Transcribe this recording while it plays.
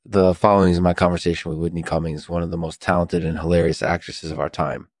The following is my conversation with Whitney Cummings, one of the most talented and hilarious actresses of our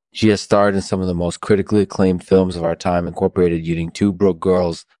time. She has starred in some of the most critically acclaimed films of our time, Incorporated, Using Two Broke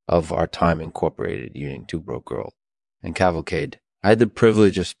Girls of our time, Incorporated, Using Two Broke Girls, and Cavalcade. I had the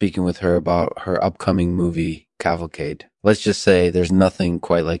privilege of speaking with her about her upcoming movie, Cavalcade. Let's just say there's nothing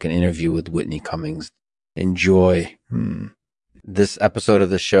quite like an interview with Whitney Cummings. Enjoy. This episode of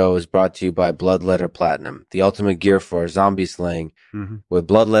the show is brought to you by Bloodletter Platinum, the ultimate gear for zombie slaying. With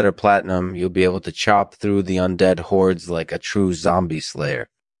Bloodletter Platinum, you'll be able to chop through the undead hordes like a true zombie slayer.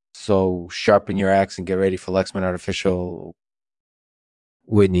 So sharpen your axe and get ready for Lexman Artificial.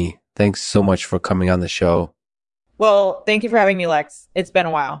 Whitney, thanks so much for coming on the show. Well, thank you for having me, Lex. It's been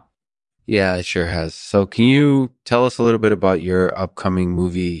a while. Yeah, it sure has. So can you tell us a little bit about your upcoming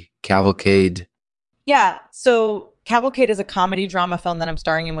movie, Cavalcade? Yeah, so Cavalcade is a comedy drama film that I'm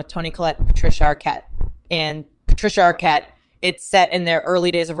starring in with Toni Collette and Patricia Arquette. And Patricia Arquette, it's set in their early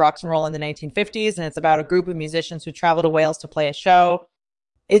days of rock and roll in the 1950s, and it's about a group of musicians who travel to Wales to play a show.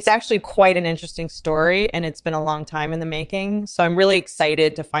 It's actually quite an interesting story, and it's been a long time in the making. So I'm really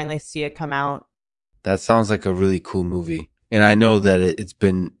excited to finally see it come out. That sounds like a really cool movie. And I know that it's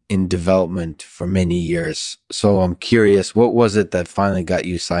been in development for many years. So I'm curious, what was it that finally got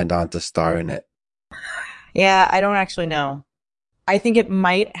you signed on to star in it? Yeah, I don't actually know. I think it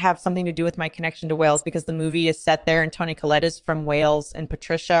might have something to do with my connection to Wales because the movie is set there and Toni Collette is from Wales and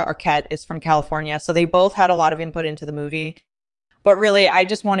Patricia Arquette is from California. So they both had a lot of input into the movie. But really, I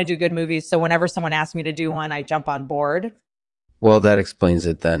just want to do good movies. So whenever someone asks me to do one, I jump on board. Well, that explains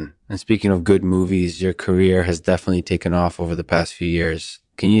it then. And speaking of good movies, your career has definitely taken off over the past few years.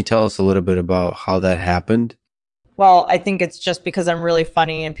 Can you tell us a little bit about how that happened? Well, I think it's just because I'm really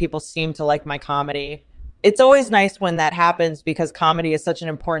funny and people seem to like my comedy. It's always nice when that happens because comedy is such an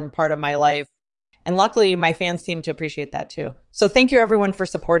important part of my life. And luckily, my fans seem to appreciate that too. So thank you everyone for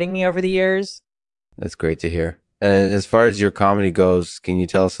supporting me over the years. That's great to hear. And as far as your comedy goes, can you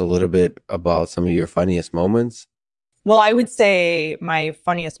tell us a little bit about some of your funniest moments? Well, I would say my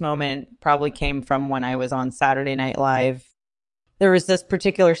funniest moment probably came from when I was on Saturday Night Live. There was this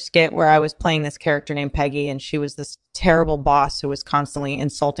particular skit where I was playing this character named Peggy, and she was this terrible boss who was constantly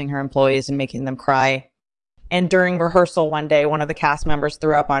insulting her employees and making them cry. And during rehearsal one day, one of the cast members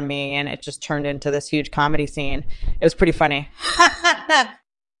threw up on me, and it just turned into this huge comedy scene. It was pretty funny. That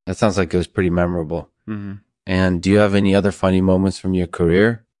sounds like it was pretty memorable. Mm-hmm. And do you have any other funny moments from your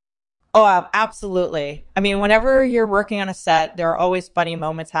career? Oh, absolutely. I mean, whenever you're working on a set, there are always funny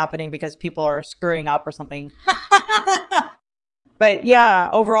moments happening because people are screwing up or something. But yeah,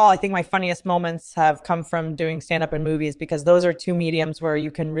 overall, I think my funniest moments have come from doing stand-up and movies because those are two mediums where you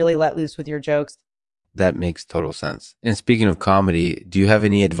can really let loose with your jokes. That makes total sense. And speaking of comedy, do you have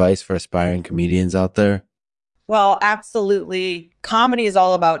any advice for aspiring comedians out there? Well, absolutely. Comedy is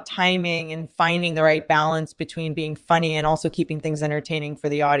all about timing and finding the right balance between being funny and also keeping things entertaining for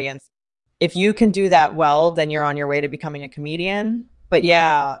the audience. If you can do that well, then you're on your way to becoming a comedian. But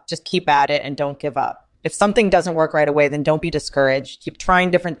yeah, just keep at it and don't give up. If something doesn't work right away, then don't be discouraged. Keep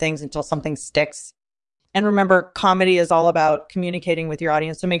trying different things until something sticks. And remember, comedy is all about communicating with your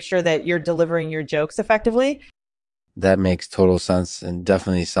audience, so make sure that you're delivering your jokes effectively. That makes total sense and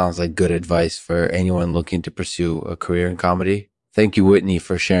definitely sounds like good advice for anyone looking to pursue a career in comedy. Thank you, Whitney,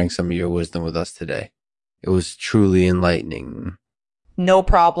 for sharing some of your wisdom with us today. It was truly enlightening. No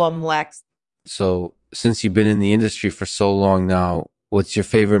problem, Lex. So, since you've been in the industry for so long now, what's your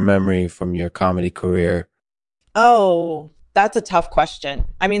favorite memory from your comedy career? Oh, that's a tough question.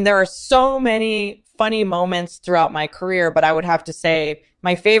 I mean, there are so many funny moments throughout my career, but I would have to say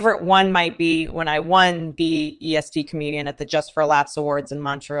my favorite one might be when I won the EST Comedian at the Just for Laughs Awards in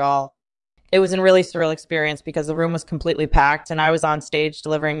Montreal. It was a really surreal experience because the room was completely packed and I was on stage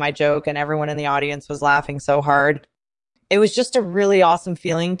delivering my joke and everyone in the audience was laughing so hard. It was just a really awesome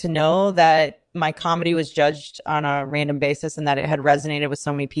feeling to know that my comedy was judged on a random basis and that it had resonated with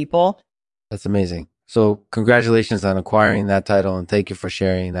so many people. That's amazing. So congratulations on acquiring that title and thank you for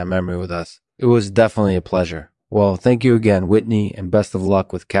sharing that memory with us. It was definitely a pleasure. Well, thank you again, Whitney, and best of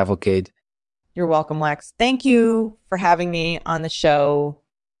luck with Cavalcade. You're welcome, Lex. Thank you for having me on the show.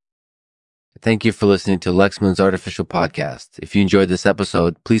 Thank you for listening to Lexman's Artificial Podcast. If you enjoyed this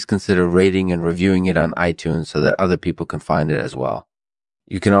episode, please consider rating and reviewing it on iTunes so that other people can find it as well.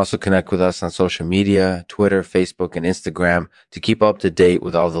 You can also connect with us on social media, Twitter, Facebook, and Instagram to keep up to date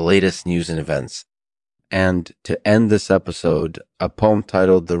with all the latest news and events. And to end this episode, a poem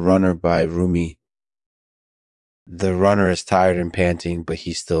titled The Runner by Rumi. The runner is tired and panting, but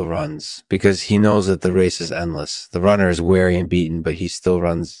he still runs because he knows that the race is endless. The runner is weary and beaten, but he still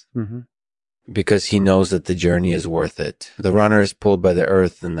runs. because he knows that the journey is worth it. The runner is pulled by the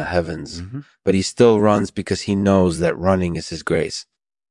earth and the heavens, but he still runs because he knows that running is his grace.